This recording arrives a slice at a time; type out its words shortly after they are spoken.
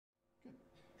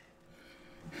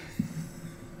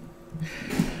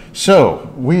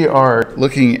So, we are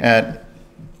looking at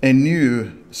a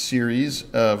new series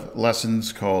of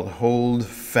lessons called Hold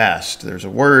Fast. There's a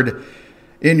word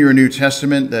in your New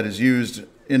Testament that is used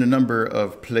in a number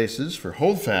of places for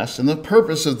hold fast, and the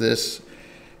purpose of this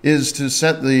is to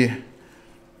set the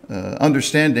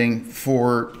understanding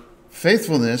for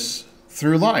faithfulness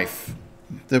through life,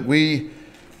 that we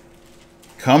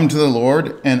come to the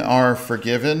Lord and are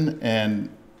forgiven and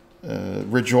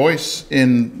rejoice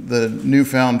in the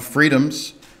newfound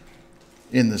freedoms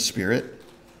in the Spirit,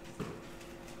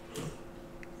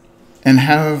 and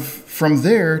have from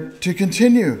there to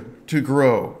continue to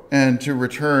grow and to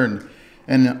return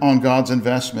and on God's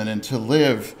investment and to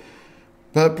live,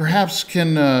 but perhaps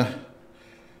can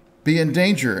be in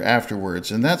danger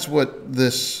afterwards. And that's what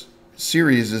this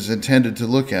series is intended to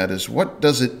look at, is what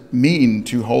does it mean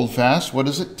to hold fast? What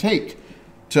does it take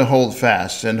to hold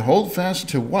fast? And hold fast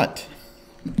to what?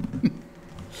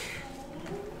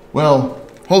 Well,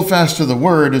 hold fast to the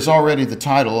word is already the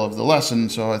title of the lesson,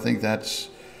 so I think that's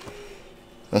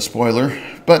a spoiler.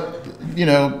 But, you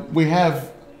know, we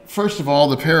have, first of all,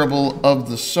 the parable of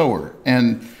the sower.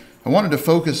 And I wanted to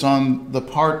focus on the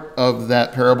part of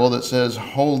that parable that says,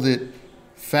 hold it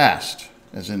fast,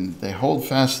 as in they hold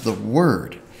fast the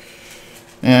word.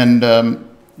 And,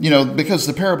 you know, because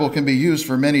the parable can be used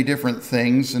for many different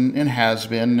things and has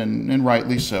been, and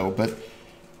rightly so. But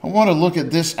I want to look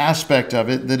at this aspect of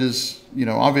it that is, you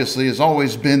know, obviously has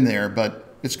always been there,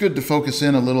 but it's good to focus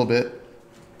in a little bit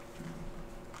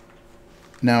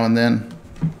now and then.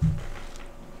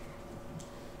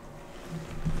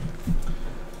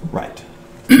 Right.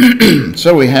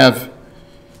 So we have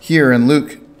here in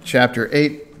Luke chapter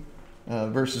 8,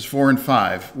 verses 4 and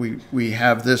 5, we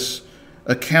have this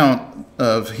account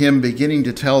of him beginning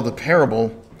to tell the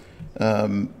parable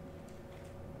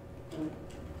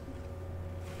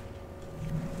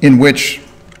in which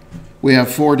we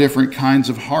have four different kinds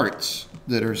of hearts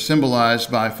that are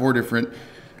symbolized by four different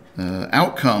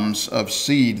outcomes of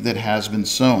seed that has been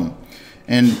sown.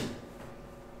 And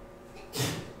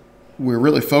we're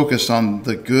really focused on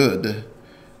the good,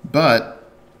 but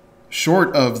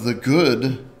short of the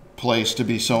good place to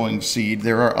be sowing seed,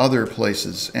 there are other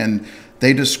places, and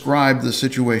they describe the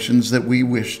situations that we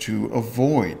wish to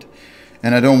avoid.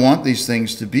 And I don't want these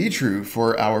things to be true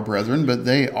for our brethren, but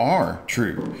they are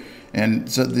true.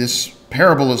 And so this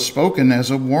parable is spoken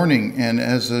as a warning and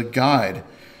as a guide,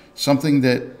 something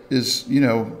that is, you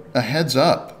know, a heads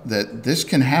up that this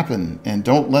can happen, and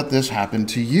don't let this happen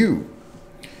to you.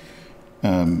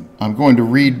 I'm going to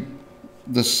read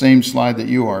the same slide that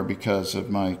you are because of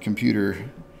my computer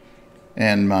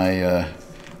and my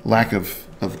lack of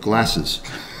glasses.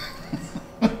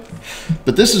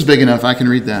 But this is big enough, I can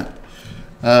read that.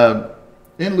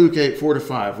 In Luke 8,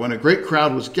 4-5, when a great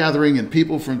crowd was gathering and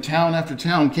people from town after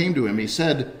town came to him, he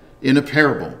said in a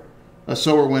parable, a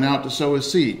sower went out to sow his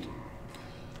seed.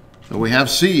 So we have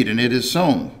seed and it is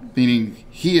sown, meaning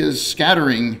he is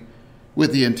scattering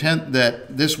with the intent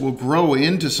that this will grow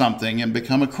into something and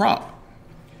become a crop.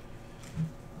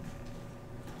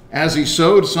 As he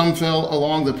sowed, some fell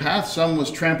along the path, some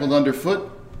was trampled underfoot,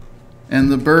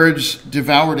 and the birds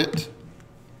devoured it.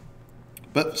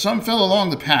 But some fell along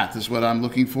the path is what I'm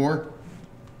looking for.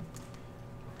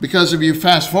 Because if you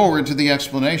fast forward to the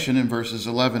explanation in verses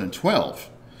 11 and 12,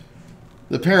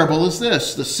 the parable is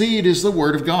this: the seed is the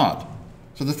word of God.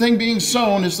 So the thing being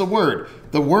sown is the word.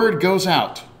 The word goes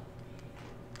out.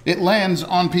 It lands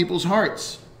on people's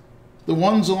hearts. The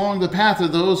ones along the path are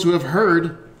those who have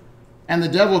heard, and the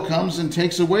devil comes and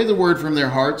takes away the word from their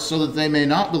hearts so that they may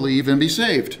not believe and be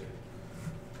saved.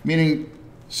 Meaning,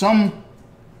 some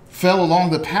fell along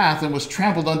the path and was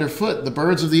trampled underfoot. The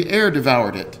birds of the air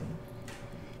devoured it.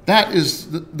 That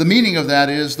is, the meaning of that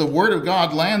is the word of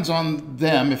God lands on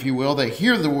them, if you will. They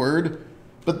hear the word,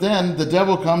 but then the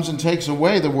devil comes and takes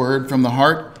away the word from the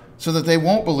heart so that they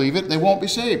won't believe it, they won't be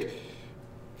saved.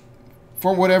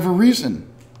 For whatever reason,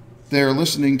 they're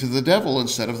listening to the devil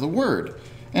instead of the word.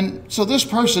 And so this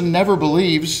person never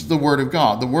believes the word of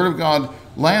God. The word of God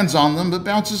lands on them but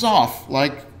bounces off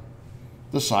like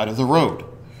the side of the road.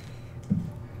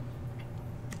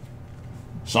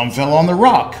 Some fell on the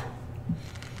rock.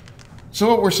 So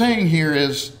what we're saying here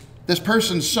is this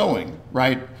person sowing,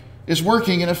 right, is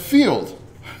working in a field.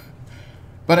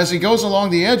 But as he goes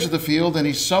along the edge of the field and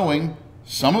he's sowing,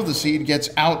 some of the seed gets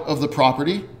out of the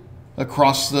property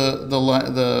across the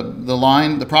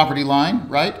line, the property line,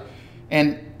 right?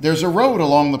 And there's a road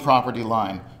along the property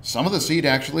line. Some of the seed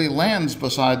actually lands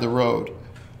beside the road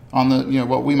on the, you know,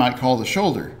 what we might call the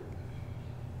shoulder,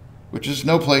 which is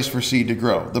no place for seed to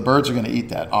grow. The birds are going to eat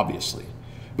that, obviously.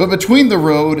 But between the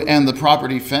road and the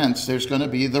property fence, there's going to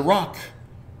be the rock,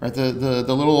 right?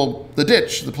 The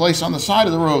ditch, the place on the side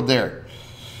of the road there.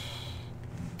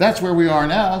 That's where we are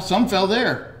now. Some fell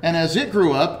there. And as it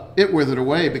grew up, it withered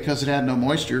away because it had no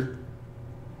moisture.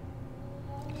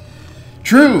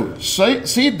 True,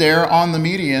 seed there on the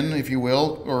median, if you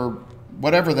will, or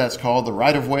whatever that's called, the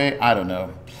right-of-way, I don't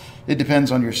know. It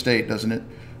depends on your state, doesn't it?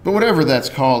 But whatever that's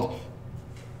called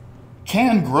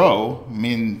can grow. I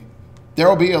mean,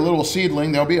 there'll be a little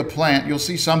seedling, there'll be a plant, you'll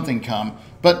see something come,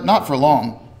 but not for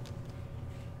long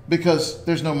because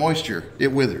there's no moisture.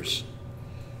 It withers.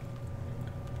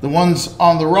 The ones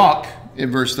on the rock,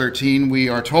 in verse 13, we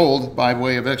are told, by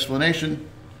way of explanation,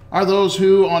 are those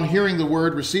who, on hearing the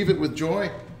word, receive it with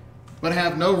joy, but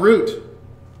have no root.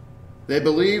 They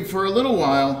believe for a little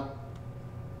while,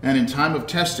 and in time of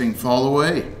testing fall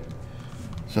away.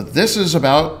 So this is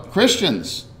about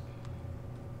Christians.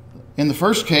 In the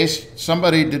first case,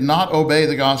 somebody did not obey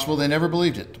the gospel. They never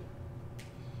believed it.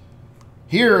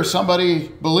 Here, somebody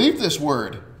believed this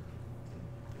word.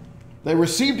 They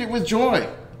received it with joy.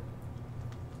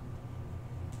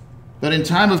 But in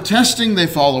time of testing, they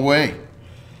fall away.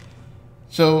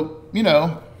 So,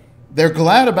 they're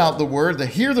glad about the word. They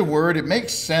hear the word. It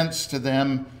makes sense to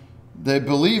them. They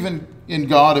believe in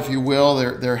God, if you will.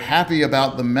 They're happy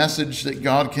about the message that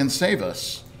God can save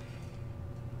us.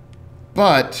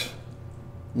 But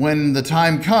when the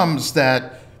time comes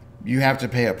that you have to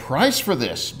pay a price for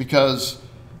this, because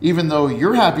even though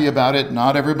you're happy about it,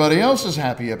 not everybody else is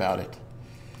happy about it.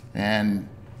 And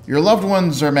your loved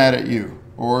ones are mad at you,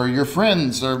 or your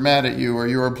friends are mad at you, or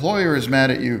your employer is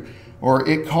mad at you, or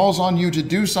it calls on you to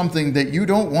do something that you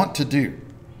don't want to do.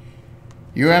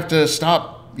 You have to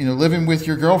stop, living with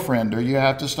your girlfriend, or you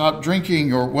have to stop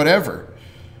drinking, or whatever.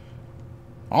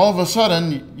 All of a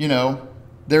sudden,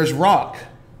 there's rock,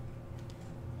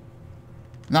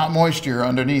 not moisture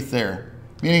underneath there.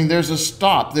 Meaning there's a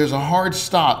stop, there's a hard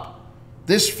stop,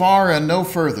 this far and no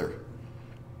further.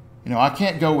 I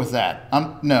can't go with that.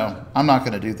 I'm not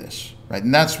going to do this, right?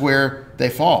 And that's where they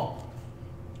fall.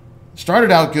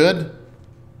 Started out good,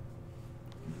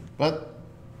 but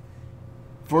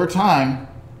for a time,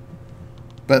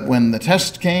 but when the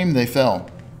test came, they fell.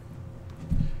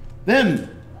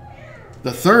 Then,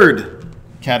 the third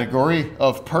category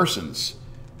of persons,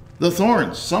 the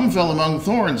thorns. Some fell among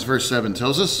thorns, verse 7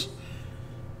 tells us.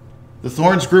 The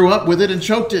thorns grew up with it and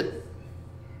choked it.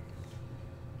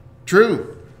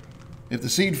 True, if the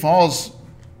seed falls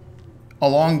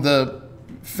along the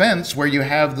fence where you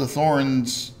have the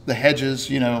thorns, the hedges,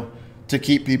 to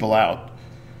keep people out,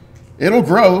 it'll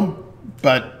grow,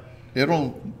 but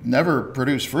it'll never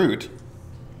produce fruit.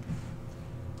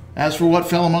 As for what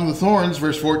fell among the thorns,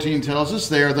 verse 14 tells us,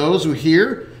 they are those who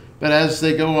hear, but as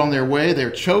they go on their way,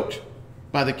 they're choked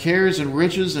by the cares and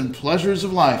riches and pleasures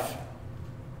of life,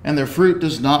 and their fruit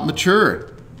does not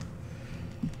mature.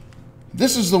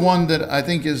 This is the one that I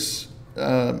think is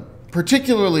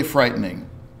particularly frightening.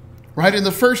 Right? In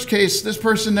the first case, this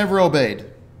person never obeyed.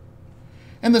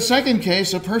 In the second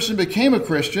case, a person became a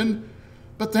Christian,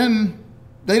 but then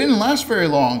they didn't last very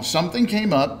long. Something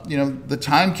came up. The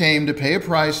time came to pay a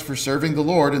price for serving the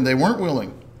Lord, and they weren't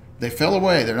willing. They fell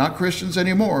away. They're not Christians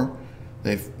anymore.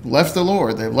 They've left the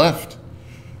Lord. They've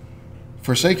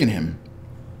forsaken him.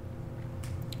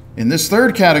 In this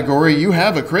third category, you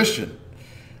have a Christian,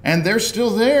 and they're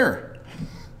still there.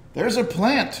 There's a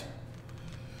plant,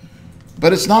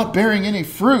 but it's not bearing any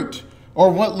fruit,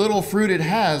 or what little fruit it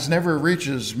has never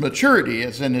reaches maturity,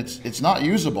 as in it's not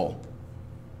usable.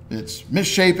 It's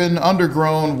misshapen,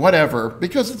 undergrown, whatever,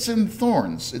 because it's in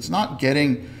thorns. It's not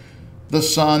getting the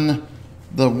sun,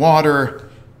 the water,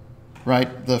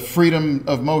 right, the freedom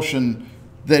of motion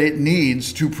that it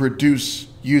needs to produce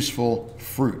useful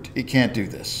fruit. It can't do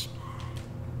this.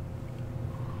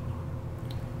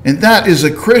 And that is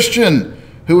a Christian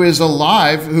who is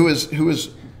alive, who is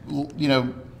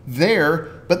there,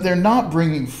 but they're not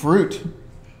bringing fruit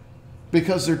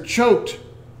because they're choked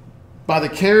by the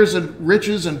cares and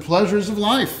riches and pleasures of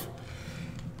life.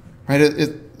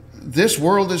 Right? This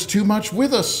world is too much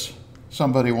with us,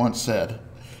 somebody once said.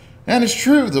 And it's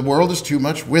true, the world is too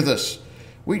much with us.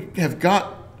 We have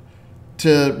got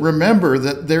to remember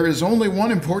that there is only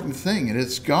one important thing, and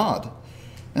it's God.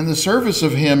 And the service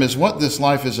of him is what this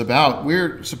life is about.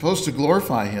 We're supposed to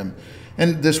glorify him.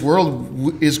 And this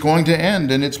world is going to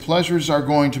end, and its pleasures are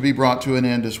going to be brought to an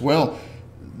end as well.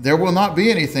 There will not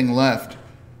be anything left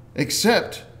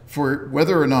except for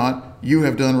whether or not you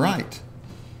have done right.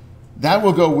 That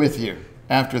will go with you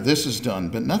after this is done,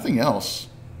 but nothing else.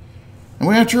 And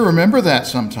we have to remember that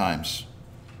sometimes.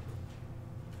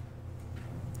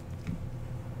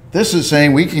 This is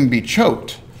saying we can be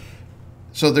choked.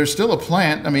 So there's still a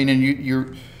plant. I mean, and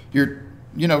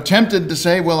you're tempted to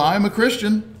say, well, I'm a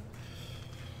Christian.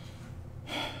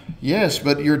 Yes,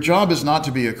 but your job is not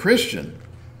to be a Christian.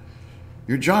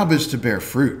 Your job is to bear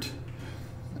fruit.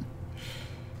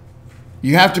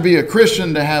 You have to be a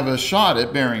Christian to have a shot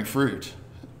at bearing fruit.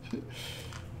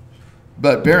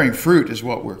 But bearing fruit is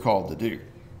what we're called to do.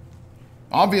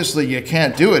 Obviously, you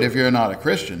can't do it if you're not a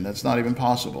Christian. That's not even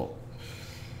possible.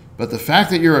 But the fact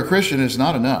that you're a Christian is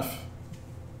not enough.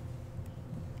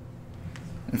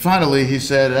 And finally, he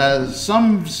said,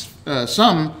 some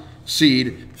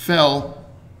seed fell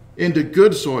into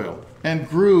good soil and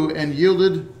grew and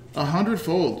yielded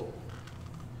 100-fold.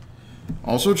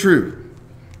 Also true,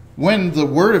 when the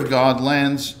word of God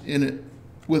lands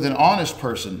with an honest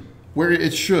person, where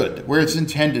it should, where it's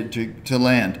intended to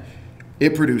land,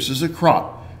 it produces a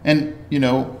crop. And,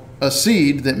 a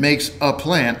seed that makes a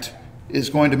plant is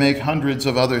going to make hundreds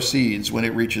of other seeds when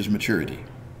it reaches maturity.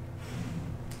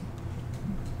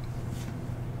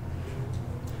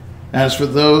 As for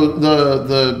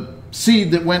the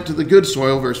seed that went to the good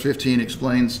soil, verse 15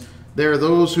 explains, there are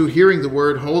those who, hearing the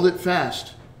word, hold it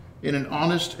fast in an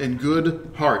honest and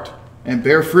good heart and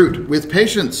bear fruit with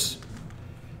patience.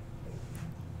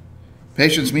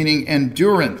 Patience meaning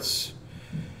endurance.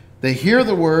 They hear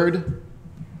the word,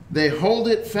 they hold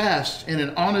it fast in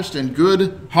an honest and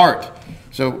good heart.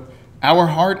 So our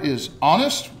heart is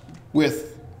honest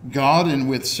with God and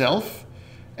with self,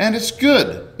 and it's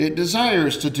good. It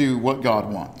desires to do what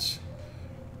God wants.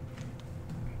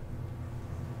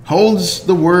 Holds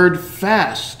the word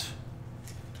fast,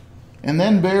 and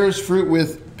then bears fruit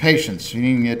with patience,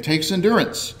 meaning it takes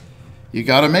endurance. You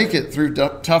got to make it through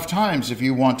tough times if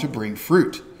you want to bring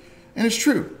fruit. And it's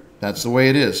true. That's the way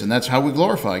it is, and that's how we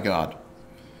glorify God.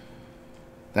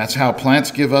 That's how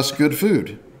plants give us good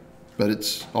food, but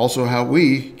it's also how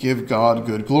we give God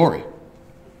good glory.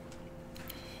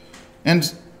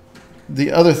 And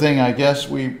the other thing I guess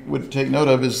we would take note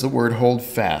of is the word hold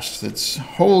fast. It's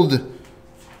hold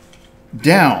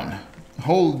down.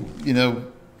 Hold,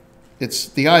 it's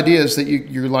the idea is that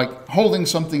you're like holding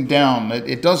something down.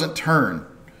 It doesn't turn.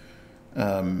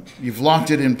 You've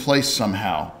locked it in place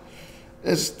somehow.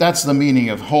 That's the meaning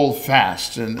of hold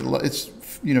fast. And it's,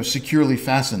 securely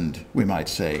fastened, we might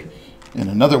say, in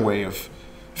another way of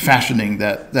fashioning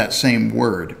that same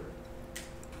word.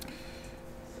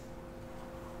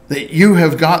 That you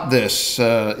have got this.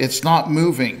 It's not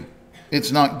moving.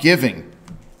 It's not giving.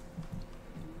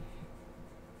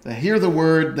 They hear the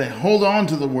word, they hold on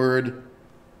to the word,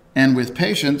 and with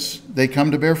patience, they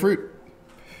come to bear fruit.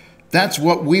 That's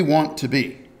what we want to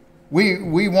be.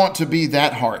 We want to be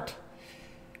that heart.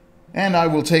 And I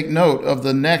will take note of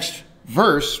the next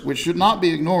verse, which should not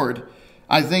be ignored.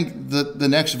 I think the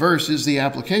next verse is the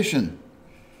application,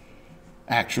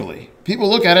 actually. People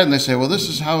look at it and they say, well, this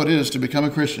is how it is to become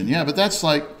a Christian. Yeah, but that's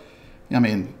like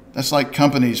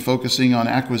companies focusing on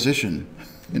acquisition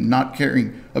and not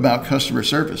caring about customer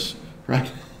service,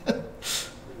 right?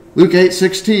 Luke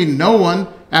 8:16, no one,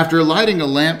 after lighting a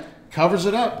lamp, covers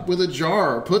it up with a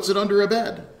jar or puts it under a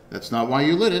bed. That's not why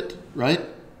you lit it, right?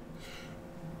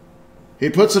 He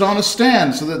puts it on a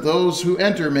stand so that those who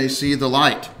enter may see the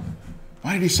light.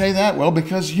 Why did he say that? Well,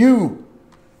 because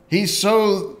he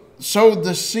sowed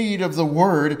the seed of the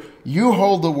word. You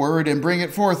hold the word and bring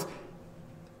it forth.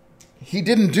 He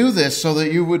didn't do this so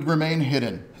that you would remain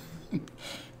hidden,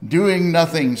 doing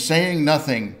nothing, saying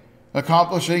nothing,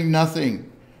 accomplishing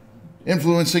nothing,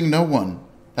 influencing no one.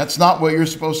 That's not what you're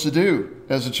supposed to do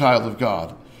as a child of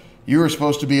God. You are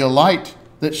supposed to be a light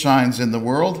that shines in the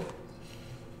world.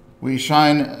 We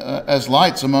shine as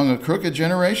lights among a crooked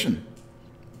generation.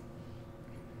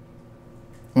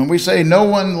 When we say no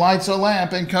one lights a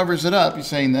lamp and covers it up, you're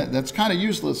saying that's kind of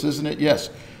useless, isn't it? Yes.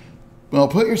 Well,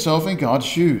 put yourself in God's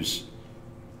shoes.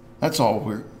 That's all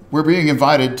we're being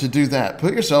invited to do that.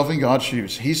 Put yourself in God's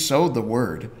shoes. He sowed the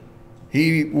word.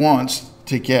 He wants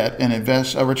to get and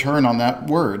invest a return on that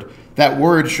word. That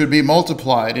word should be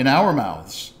multiplied in our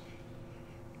mouths.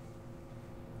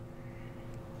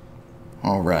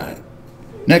 All right.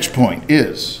 Next point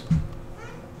is,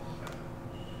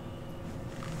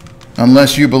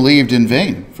 unless you believed in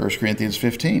vain, 1 Corinthians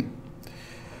 15.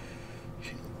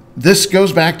 This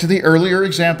goes back to the earlier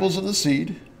examples of the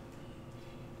seed,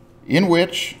 in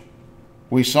which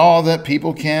we saw that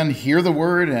people can hear the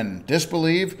word and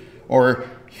disbelieve, or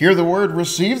hear the word,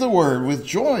 receive the word with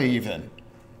joy even,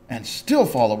 and still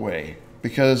fall away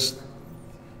because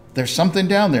there's something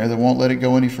down there that won't let it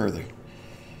go any further.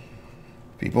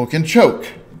 People can choke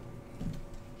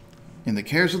in the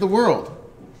cares of the world.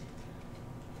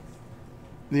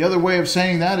 The other way of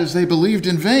saying that is they believed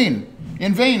in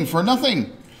vain for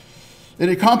nothing. It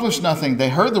accomplished nothing. They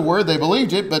heard the word, they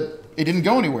believed it, but it didn't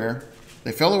go anywhere.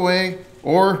 They fell away,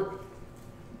 or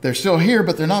they're still here,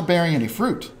 but they're not bearing any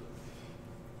fruit.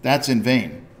 That's in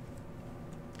vain.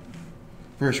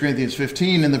 1 Corinthians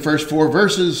 15, in the first 4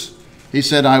 verses, he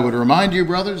said, I would remind you,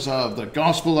 brothers, of the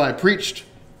gospel I preached,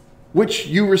 which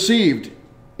you received,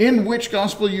 in which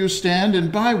gospel you stand,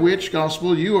 and by which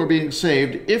gospel you are being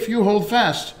saved, if you hold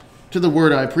fast to the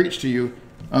word I preached to you,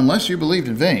 unless you believed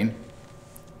in vain.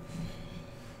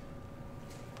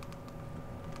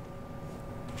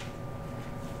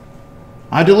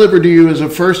 I delivered to you as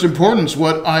of first importance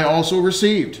what I also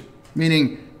received,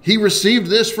 meaning he received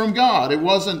this from God. It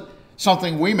wasn't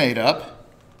something we made up.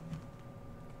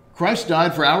 Christ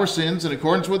died for our sins in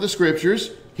accordance with the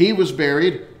Scriptures. He was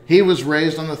buried. He was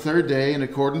raised on the 3rd day in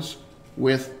accordance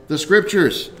with the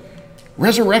Scriptures.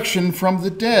 Resurrection from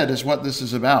the dead is what this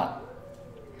is about.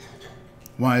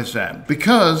 Why is that?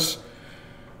 Because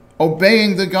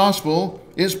obeying the gospel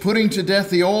is putting to death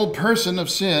the old person of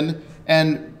sin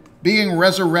and being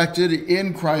resurrected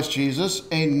in Christ Jesus,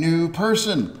 a new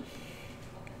person.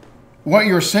 What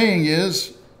you're saying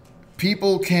is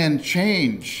people can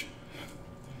change.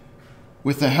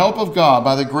 With the help of God,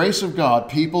 by the grace of God,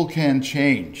 people can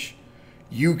change.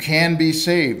 You can be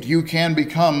saved. You can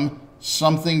become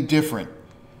something different.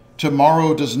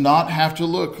 Tomorrow does not have to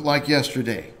look like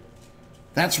yesterday.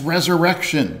 That's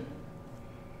resurrection.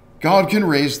 God can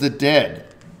raise the dead.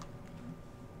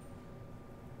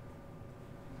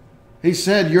 He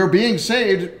said, you're being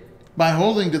saved by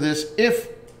holding to this if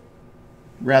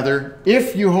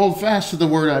you hold fast to the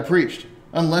word I preached,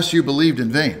 unless you believed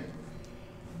in vain.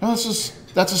 Well,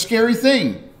 that's a scary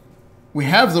thing. We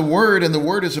have the word, and the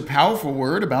word is a powerful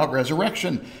word about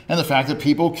resurrection and the fact that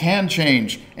people can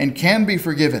change and can be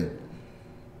forgiven.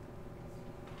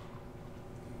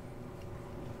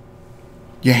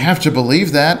 You have to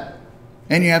believe that,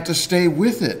 and you have to stay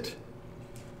with it.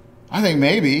 I think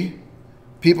maybe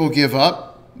people give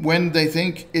up when they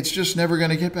think it's just never going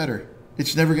to get better.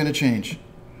 It's never going to change.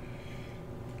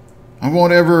 I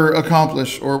won't ever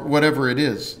accomplish, or whatever it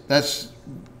is. That's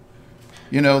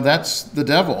the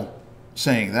devil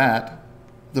saying that.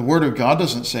 The Word of God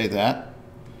doesn't say that.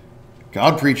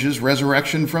 God preaches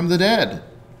resurrection from the dead.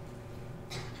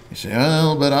 You say,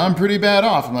 well, but I'm pretty bad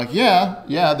off. I'm like, yeah,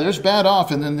 there's bad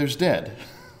off, and then there's dead,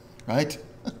 right?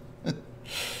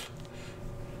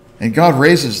 And God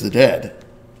raises the dead,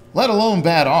 let alone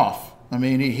bad off. I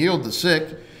mean, he healed the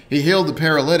sick. He healed the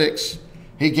paralytics.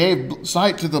 He gave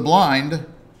sight to the blind.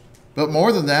 But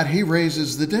more than that, he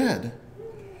raises the dead.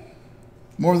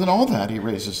 More than all that, he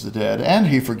raises the dead. And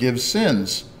he forgives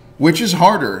sins, which is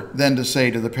harder than to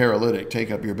say to the paralytic,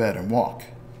 take up your bed and walk.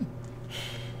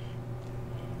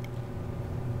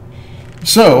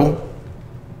 So,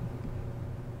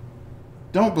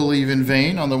 don't believe in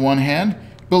vain on the one hand.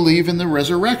 Believe in the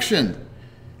resurrection,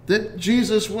 that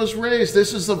Jesus was raised.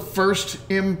 This is of first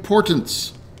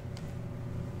importance.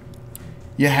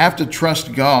 You have to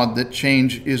trust God that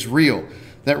change is real,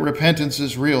 that repentance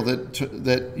is real,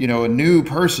 that a new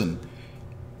person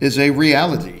is a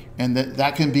reality, and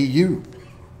that can be you.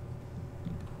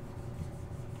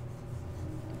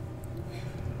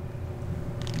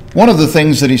 One of the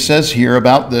things that he says here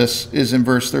about this is in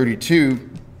verse 32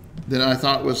 that I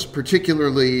thought was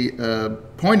particularly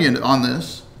poignant on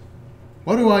this.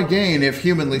 What do I gain if,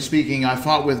 humanly speaking, I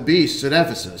fought with beasts at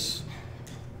Ephesus?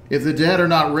 If the dead are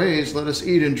not raised, let us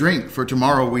eat and drink, for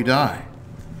tomorrow we die.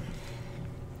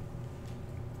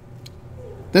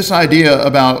 This idea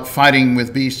about fighting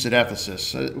with beasts at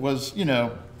Ephesus was,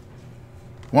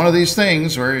 one of these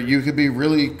things where you could be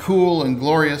really cool and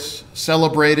glorious,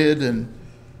 celebrated, and,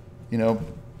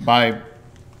 by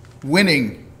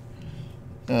winning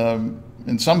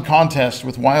in some contest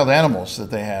with wild animals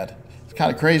that they had. It's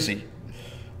kind of crazy.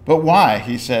 But why?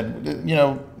 He said,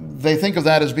 they think of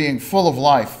that as being full of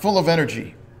life, full of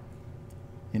energy.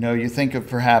 You think of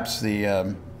perhaps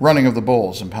the running of the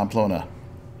bulls in Pamplona.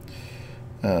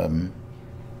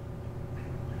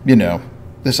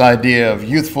 This idea of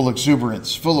youthful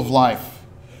exuberance, full of life,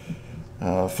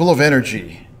 full of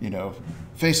energy,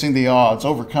 facing the odds,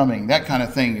 overcoming, that kind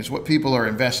of thing is what people are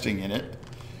investing in it.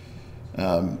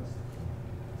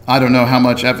 I don't know how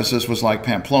much Ephesus was like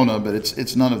Pamplona, but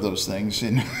it's none of those things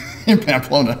in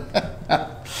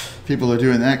Pamplona. People are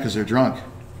doing that because they're drunk.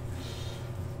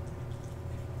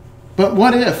 But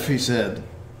what if, he said,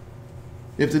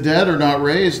 if the dead are not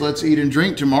raised, let's eat and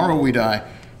drink, tomorrow we die.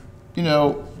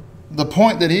 The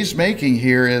point that he's making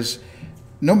here is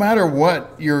no matter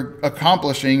what you're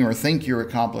accomplishing or think you're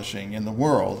accomplishing in the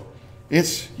world,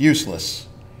 it's useless.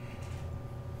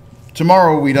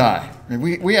 Tomorrow we die.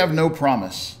 We have no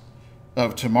promise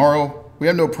of tomorrow. We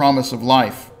have no promise of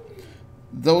life.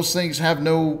 Those things have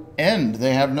no end.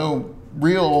 They have no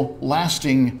real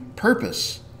lasting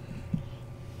purpose,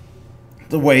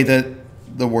 the way that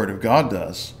the Word of God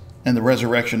does and the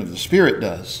resurrection of the Spirit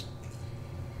does.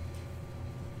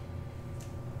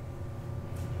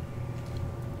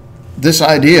 This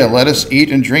idea, let us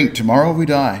eat and drink, tomorrow we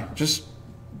die, just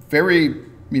very,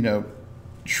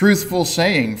 truthful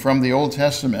saying from the Old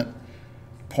Testament,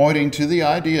 pointing to the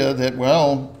idea that,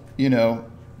 well,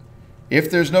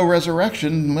 if there's no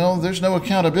resurrection, well, there's no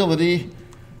accountability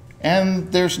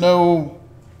and there's no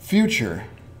future.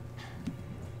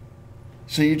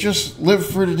 So you just live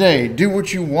for today. Do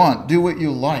what you want. Do what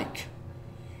you like.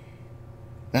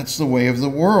 That's the way of the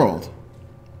world.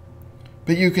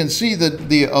 But you can see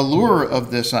the allure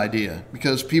of this idea,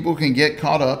 because people can get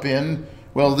caught up in,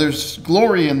 well, there's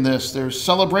glory in this. There's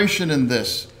celebration in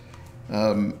this.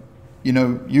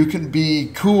 You can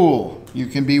be cool. You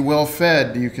can be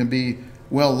well-fed. You can be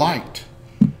well-liked.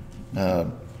 But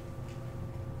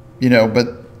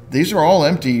these are all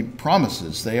empty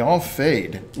promises. They all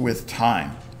fade with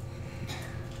time.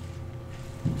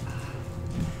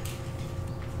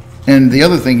 And the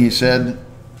other thing he said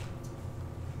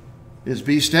is,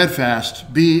 be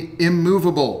steadfast, be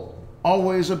immovable,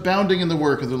 always abounding in the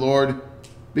work of the Lord,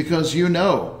 because you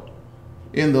know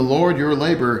in the Lord your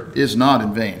labor is not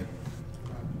in vain.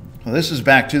 Well, this is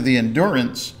back to the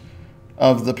endurance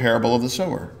of the parable of the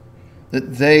sower,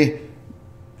 that they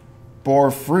bore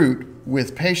fruit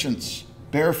with patience,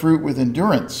 bear fruit with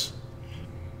endurance.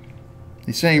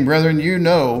 He's saying, brethren, you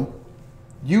know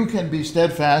you can be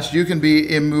steadfast, you can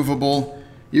be immovable,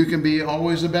 you can be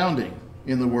always abounding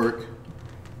in the work,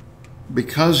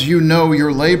 because you know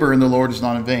your labor in the Lord is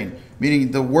not in vain.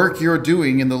 Meaning the work you're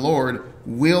doing in the Lord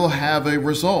will have a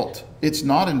result. It's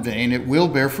not in vain. It will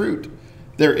bear fruit.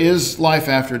 There is life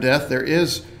after death. There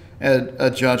is a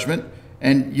judgment,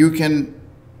 and you can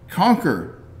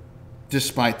conquer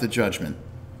despite the judgment.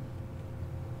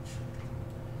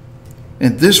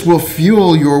 And this will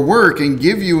fuel your work and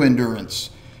give you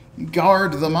endurance.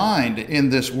 Guard the mind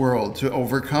in this world to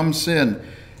overcome sin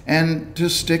and to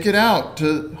stick it out,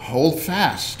 to hold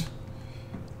fast.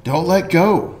 Don't let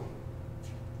go.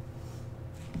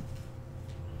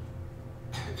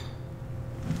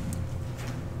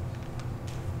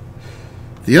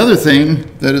 The other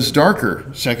thing that is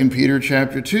darker, 2 Peter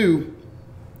chapter 2,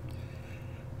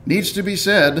 needs to be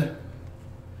said.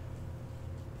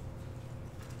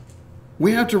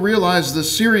 We have to realize the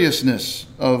seriousness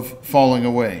of falling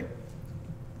away.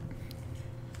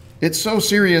 It's so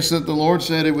serious that the Lord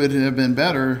said it would have been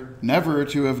better never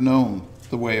to have known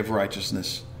the way of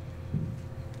righteousness.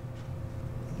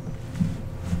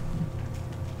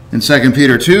 In 2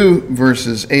 Peter 2,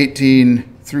 verses 18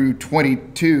 through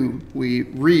 22, we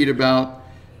read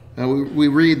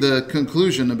the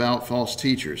conclusion about false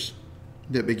teachers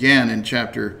that began in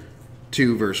chapter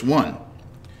 2, verse 1.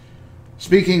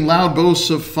 Speaking loud boasts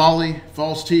of folly,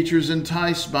 false teachers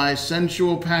enticed by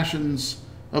sensual passions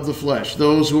of the flesh,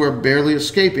 those who are barely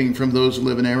escaping from those who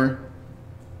live in error.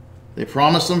 They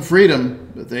promise them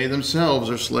freedom, but they themselves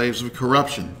are slaves of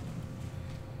corruption.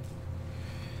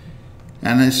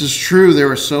 And this is true. There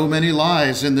are so many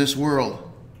lies in this world.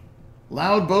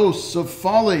 Loud boasts of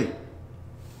folly.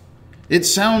 It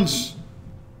sounds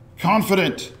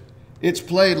confident. It's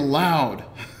played loud.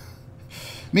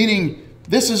 Meaning,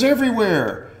 this is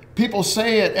everywhere. People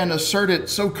say it and assert it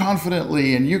so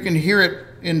confidently, and you can hear it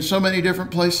in so many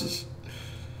different places.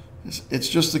 It's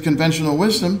just the conventional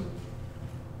wisdom.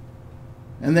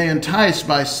 And they entice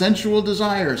by sensual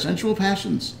desires, sensual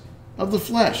passions of the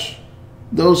flesh,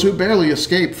 those who barely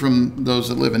escape from those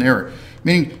that live in error.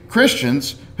 Meaning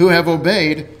Christians who have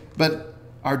obeyed but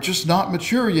are just not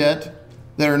mature yet,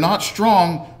 that are not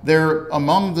strong. They're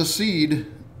among the seed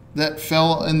that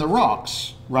fell in the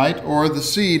rocks, right? Or the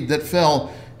seed that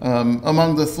fell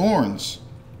among the thorns.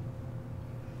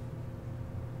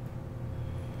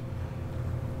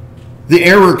 The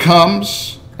error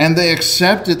comes and they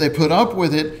accept it, they put up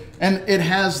with it, and it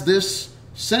has this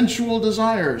sensual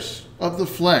desires of the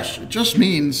flesh. It just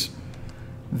means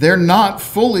they're not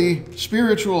fully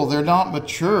spiritual, they're not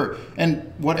mature.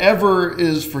 And whatever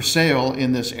is for sale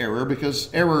in this error,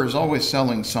 because error is always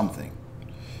selling something.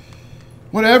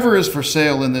 Whatever is for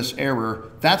sale in this error,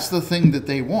 that's the thing that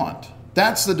they want.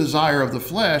 That's the desire of the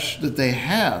flesh that they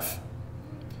have.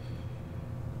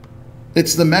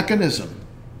 It's the mechanism.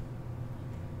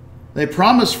 They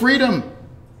promise freedom,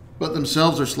 but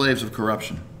themselves are slaves of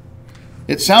corruption.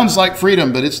 It sounds like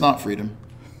freedom, but it's not freedom.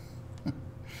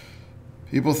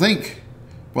 People think,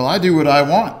 well, I do what I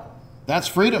want. That's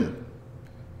freedom.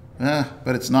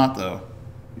 But it's not, though.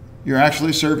 You're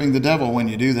actually serving the devil when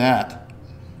you do that.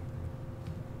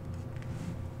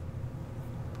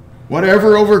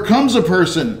 Whatever overcomes a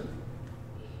person,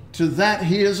 to that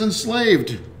he is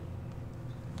enslaved.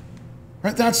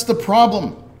 Right? That's the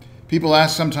problem. People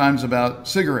ask sometimes about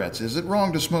cigarettes. Is it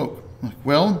wrong to smoke? Like,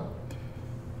 well,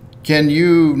 can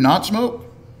you not smoke?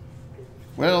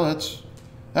 Well,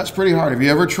 that's pretty hard. Have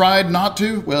you ever tried not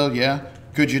to? Well, yeah.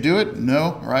 Could you do it?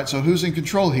 No. All right, so who's in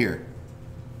control here?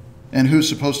 And who's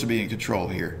supposed to be in control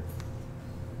here?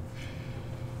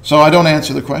 So I don't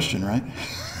answer the question, right?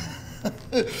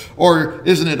 Or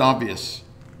isn't it obvious?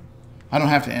 I don't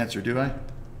have to answer, do I?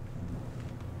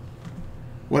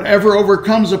 Whatever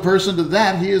overcomes a person, to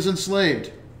that he is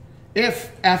enslaved.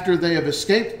 If, after they have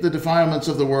escaped the defilements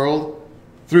of the world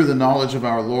through the knowledge of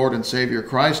our Lord and Savior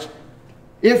Christ,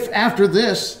 if after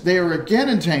this they are again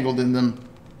entangled in them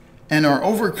and are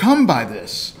overcome by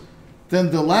this,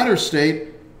 then the latter state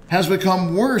has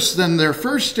become worse than their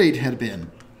first state had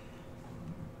been.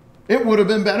 It would have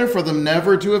been better for them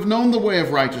never to have known the way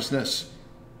of righteousness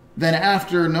than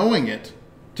after knowing it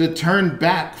to turn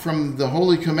back from the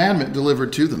holy commandment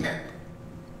delivered to them.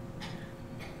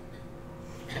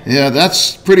 Yeah,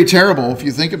 that's pretty terrible if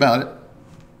you think about it.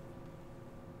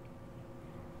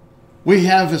 We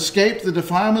have escaped the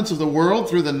defilements of the world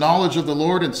through the knowledge of the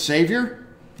Lord and Savior,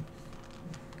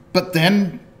 but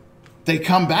then they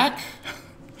come back.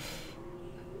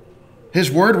 His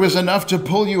word was enough to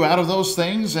pull you out of those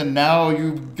things, and now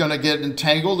you're going to get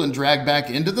entangled and dragged back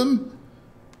into them?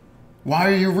 Why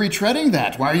are you retreading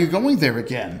that? Why are you going there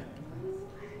again?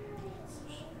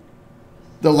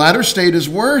 The latter state is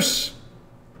worse.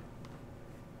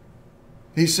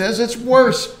 He says it's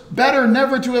worse. Better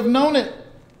never to have known it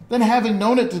than having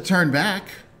known it to turn back.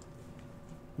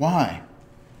 Why?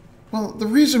 Well, the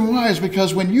reason why is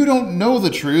because when you don't know the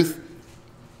truth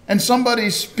and somebody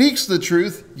speaks the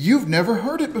truth, you've never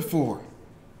heard it before.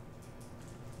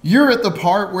 You're at the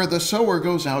part where the sower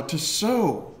goes out to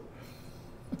sow.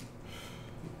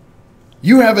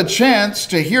 You have a chance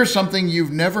to hear something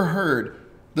you've never heard,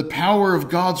 the power of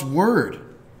God's word.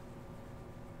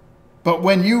 But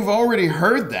when you've already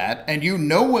heard that and you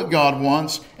know what God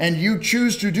wants and you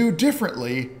choose to do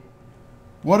differently,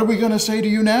 what are we going to say to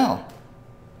you now?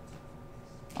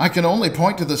 I can only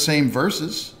point to the same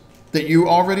verses that you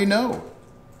already know.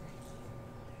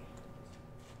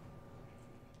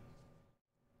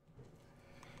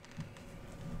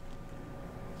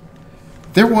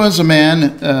 There was a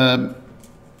man,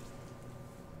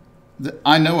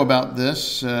 I know about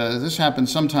this. This happened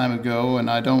some time ago,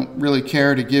 and I don't really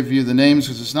care to give you the names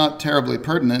because it's not terribly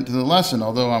pertinent to the lesson,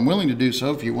 although I'm willing to do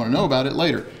so if you want to know about it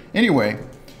later. Anyway,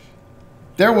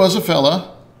 there was a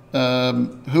fella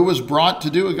who was brought to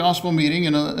do a gospel meeting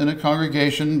in a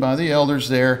congregation by the elders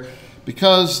there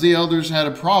because the elders had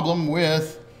a problem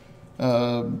with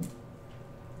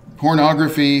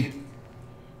pornography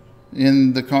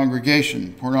in the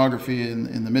congregation, pornography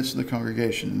in the midst of the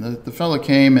congregation. The fellow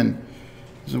came and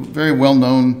was a very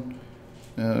well-known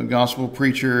gospel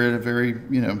preacher at a very,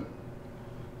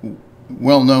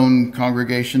 well-known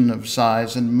congregation of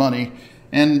size and money.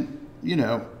 And,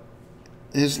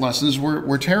 his lessons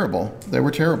were terrible. They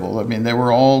were terrible. I mean, they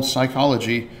were all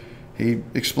psychology. He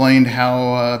explained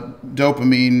how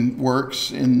dopamine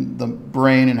works in the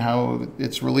brain and how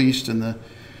it's released and the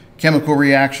chemical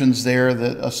reactions there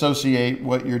that associate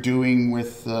what you're doing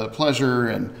with pleasure.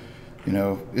 And,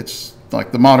 it's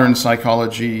like the modern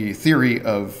psychology theory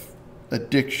of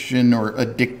addiction or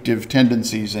addictive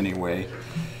tendencies anyway.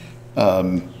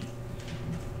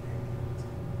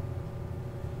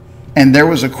 And there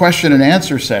was a question and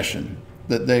answer session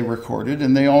that they recorded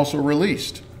and they also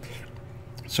released.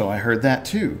 So I heard that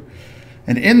too.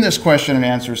 And in this question and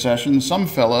answer session, some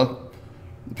fella,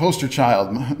 the poster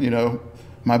child,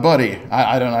 my buddy,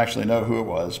 I don't actually know who it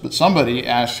was, but somebody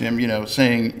asked him,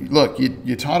 saying, look,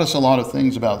 you taught us a lot of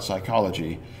things about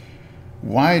psychology.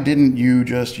 Why didn't you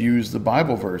just use the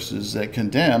Bible verses that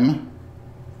condemn,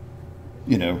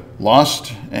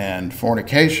 lust and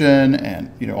fornication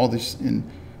and, all these,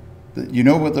 you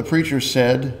know what the preacher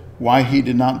said, why he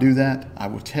did not do that? I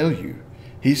will tell you.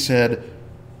 He said,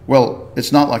 well,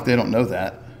 it's not like they don't know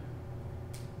that.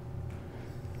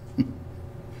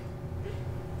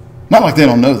 Not like they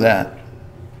don't know that.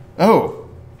 Oh,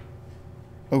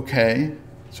 okay.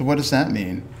 So what does that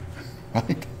mean?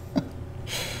 Right?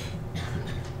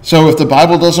 So if the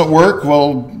Bible doesn't work,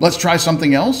 well, let's try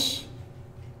something else?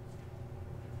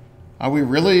 Are we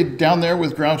really down there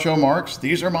with Groucho Marx?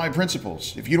 These are my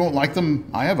principles. If you don't like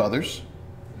them, I have others.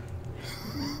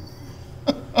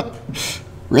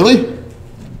 Really?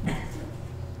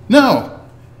 No.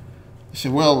 You say,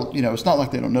 well, it's not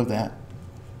like they don't know that.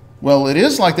 Well, it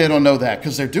is like they don't know that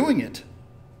because they're doing it.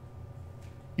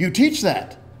 You teach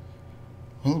that.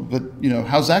 Well, but,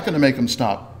 how's that going to make them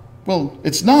stop? Well,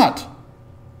 it's not.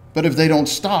 But if they don't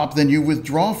stop, then you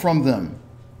withdraw from them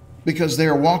because they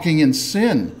are walking in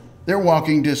sin. They're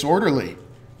walking disorderly.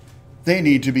 They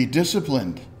need to be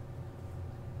disciplined.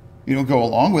 You don't go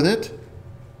along with it.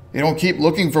 You don't keep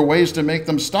looking for ways to make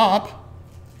them stop.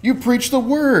 You preach the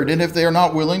word, and if they are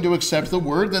not willing to accept the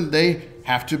word, then they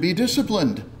have to be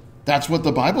disciplined. That's what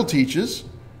the Bible teaches.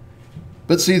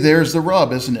 But see, there's the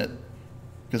rub, isn't it?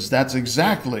 Because that's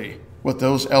exactly what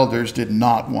those elders did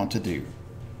not want to do,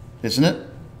 isn't it?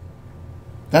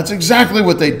 That's exactly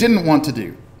what they didn't want to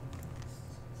do.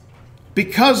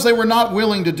 Because they were not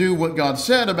willing to do what God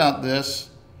said about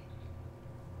this,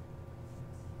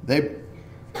 that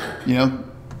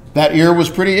ear was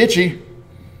pretty itchy.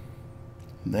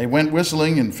 They went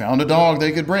whistling and found a dog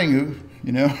they could bring who,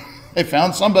 they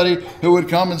found somebody who would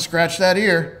come and scratch that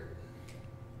ear.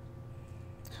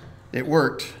 It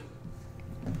worked,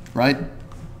 right?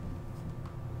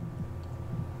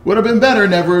 Would have been better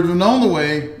never to have known the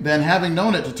way than having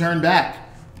known it to turn back,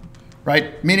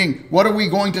 right? Meaning, what are we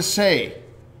going to say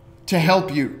to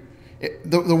help you?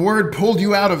 The word pulled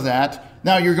you out of that.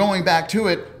 Now you're going back to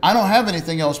it. I don't have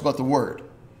anything else but the word.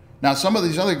 Now, some of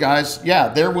these other guys, yeah,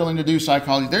 they're willing to do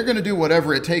psychology. They're going to do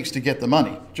whatever it takes to get the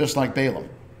money, just like Balaam.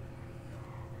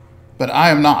 But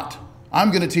I am not. I'm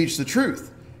going to teach the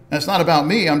truth. And it's not about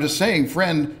me. I'm just saying,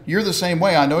 friend, you're the same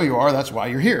way. I know you are. That's why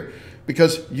you're here.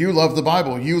 Because you love the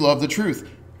Bible. You love the truth.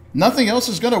 Nothing else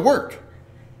is going to work.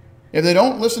 If they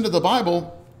don't listen to the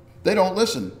Bible, they don't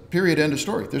listen. Period. End of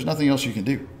story. There's nothing else you can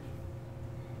do.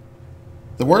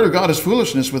 The word of God is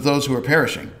foolishness with those who are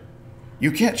perishing.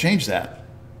 You can't change that.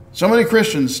 So many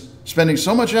Christians spending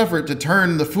so much effort to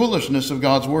turn the foolishness of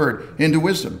God's word into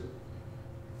wisdom.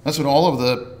 That's what all of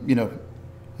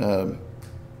the,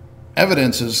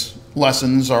 evidences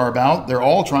lessons are about. They're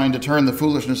all trying to turn the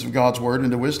foolishness of God's word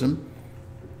into wisdom.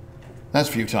 That's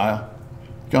futile.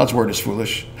 God's word is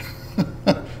foolish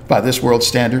by this world's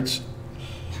standards.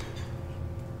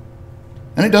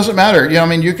 And it doesn't matter.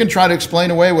 You can try to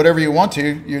explain away whatever you want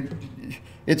to.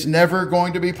 It's never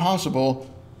going to be possible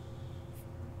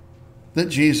that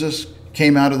Jesus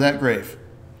came out of that grave.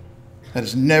 That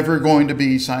is never going to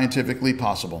be scientifically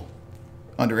possible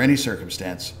under any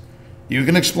circumstance. You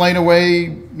can explain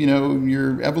away,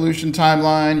 your evolution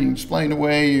timeline. You can explain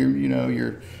away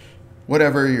your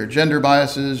whatever, your gender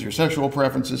biases, your sexual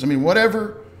preferences.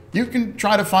 Whatever. You can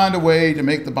try to find a way to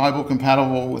make the Bible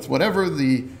compatible with whatever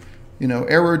the,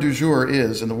 error du jour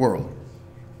is in the world.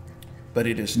 But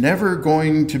it is never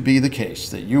going to be the case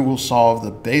that you will solve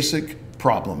the basic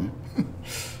problem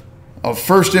of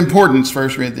first importance, 1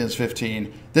 Corinthians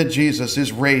 15, that Jesus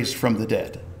is raised from the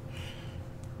dead.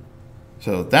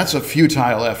 So that's a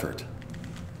futile effort.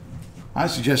 I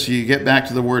suggest you get back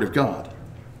to the Word of God.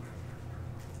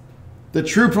 The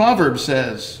true proverb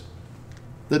says,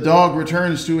 the dog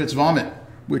returns to its vomit,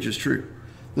 which is true.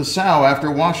 The sow,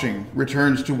 after washing,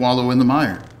 returns to wallow in the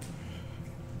mire.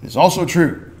 It's also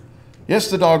true. Yes,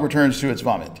 the dog returns to its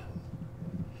vomit,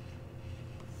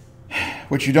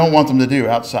 which you don't want them to do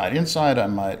outside. Inside, I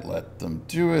might let them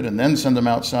do it and then send them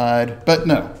outside. But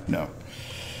no.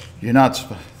 You're not,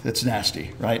 it's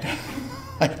nasty, right?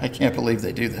 I can't believe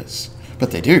they do this,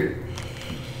 but they do.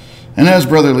 And as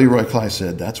Brother Leroy Clay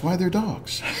said, that's why they're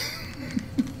dogs.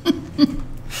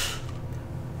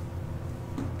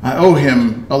 I owe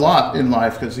him a lot in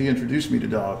life because he introduced me to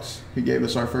dogs. He gave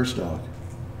us our first dog.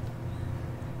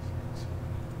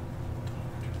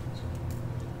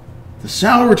 The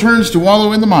sow returns to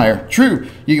wallow in the mire. True,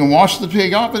 you can wash the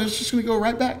pig off, but it's just going to go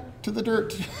right back to the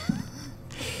dirt.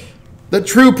 The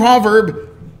true proverb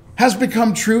has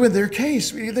become true in their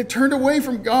case. They turned away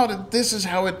from God, and this is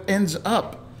how it ends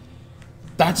up.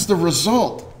 That's the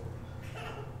result.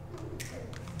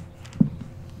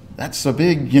 That's a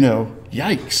big,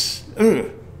 yikes.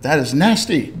 Ugh, that is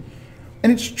nasty.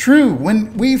 And it's true.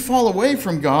 When we fall away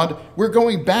from God, we're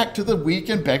going back to the weak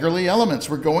and beggarly elements.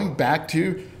 We're going back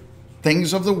to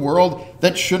things of the world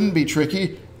that shouldn't be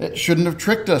tricky, that shouldn't have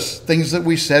tricked us, things that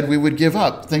we said we would give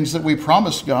up, things that we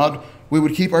promised God we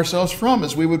would keep ourselves from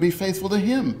as we would be faithful to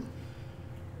Him.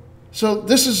 So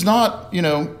this is not,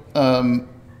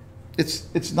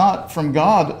 it's not from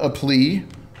God a plea.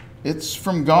 It's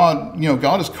from God.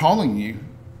 God is calling you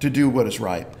to do what is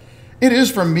right. It is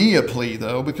from me a plea,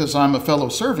 though, because I'm a fellow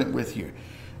servant with you.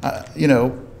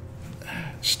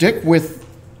 Stick with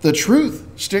the truth.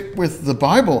 Stick with the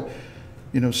Bible.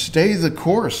 Stay the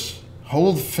course.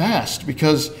 Hold fast,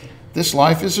 because this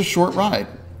life is a short ride.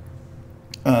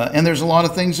 And there's a lot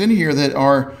of things in here that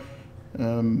are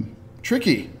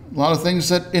tricky, a lot of things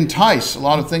that entice, a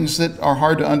lot of things that are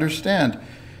hard to understand.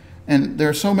 And there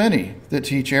are so many that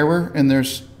teach error, and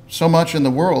there's so much in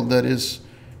the world that is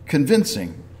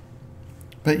convincing.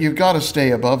 But you've got to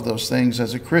stay above those things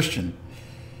as a Christian.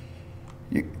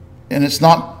 And it's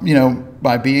not,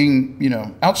 by being,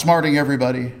 outsmarting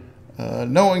everybody,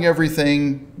 knowing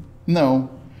everything. No,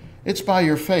 it's by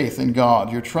your faith in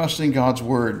God. You're trusting God's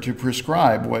word to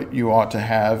prescribe what you ought to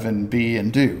have and be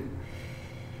and do.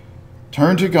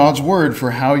 Turn to God's word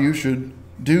for how you should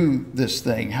do this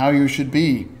thing, how you should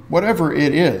be, whatever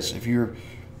it is. If you're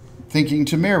thinking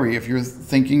to marry, if you're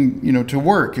thinking, to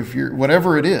work, if you're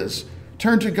whatever it is,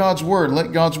 turn to God's word.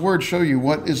 Let God's word show you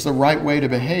what is the right way to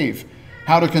behave,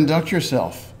 how to conduct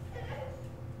yourself.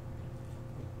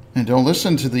 And don't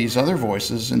listen to these other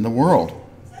voices in the world.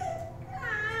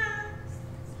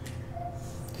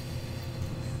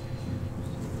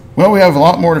 Well, we have a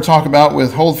lot more to talk about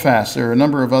with holdfast. There are a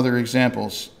number of other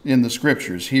examples in the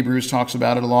scriptures. Hebrews talks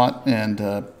about it a lot,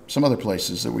 and some other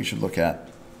places that we should look at.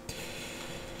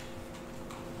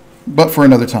 But for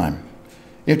another time.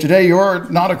 If today you're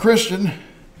not a Christian,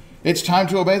 it's time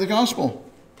to obey the gospel,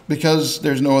 because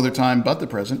there's no other time but the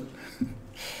present.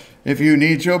 If you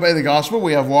need to obey the gospel,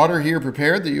 we have water here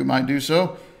prepared that you might do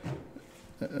so.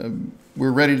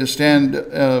 We're ready to stand,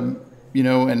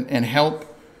 and help.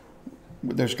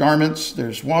 There's garments,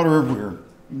 there's water. We're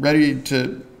ready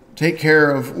to take care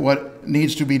of what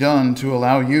needs to be done to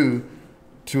allow you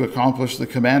to accomplish the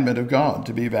commandment of God,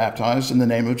 to be baptized in the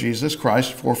name of Jesus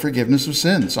Christ for forgiveness of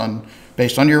sins,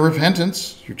 based on your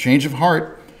repentance, your change of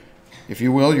heart. If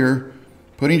you will, you're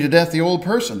putting to death the old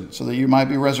person so that you might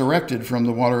be resurrected from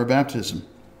the water of baptism,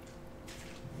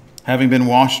 having been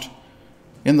washed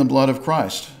in the blood of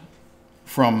Christ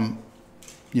from,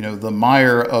 the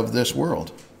mire of this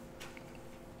world.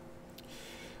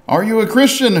 Are you a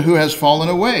Christian who has fallen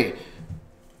away?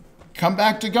 Come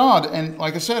back to God. And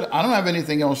like I said, I don't have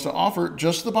anything else to offer,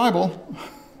 just the Bible.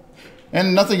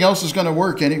 And nothing else is going to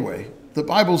work anyway. The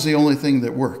Bible's the only thing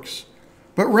that works.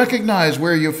 But recognize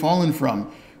where you've fallen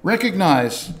from.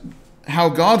 Recognize how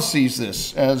God sees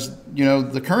this as,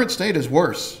 the current state is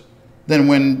worse than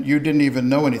when you didn't even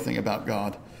know anything about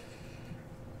God.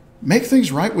 Make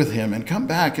things right with him and come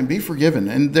back and be forgiven.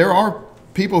 And there are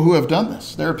people who have done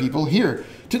this. There are people here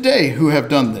today who have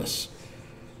done this.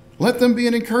 Let them be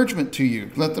an encouragement to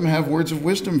you. Let them have words of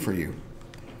wisdom for you.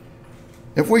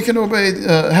 If we can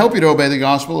help you to obey the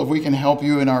gospel, if we can help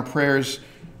you in our prayers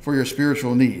for your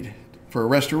spiritual need, for a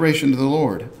restoration to the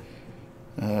Lord,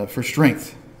 for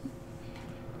strength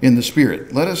in the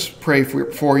Spirit, let us pray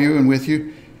for you and with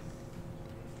you.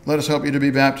 Let us help you to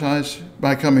be baptized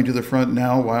by coming to the front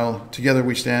now while together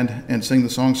we stand and sing the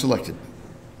song selected.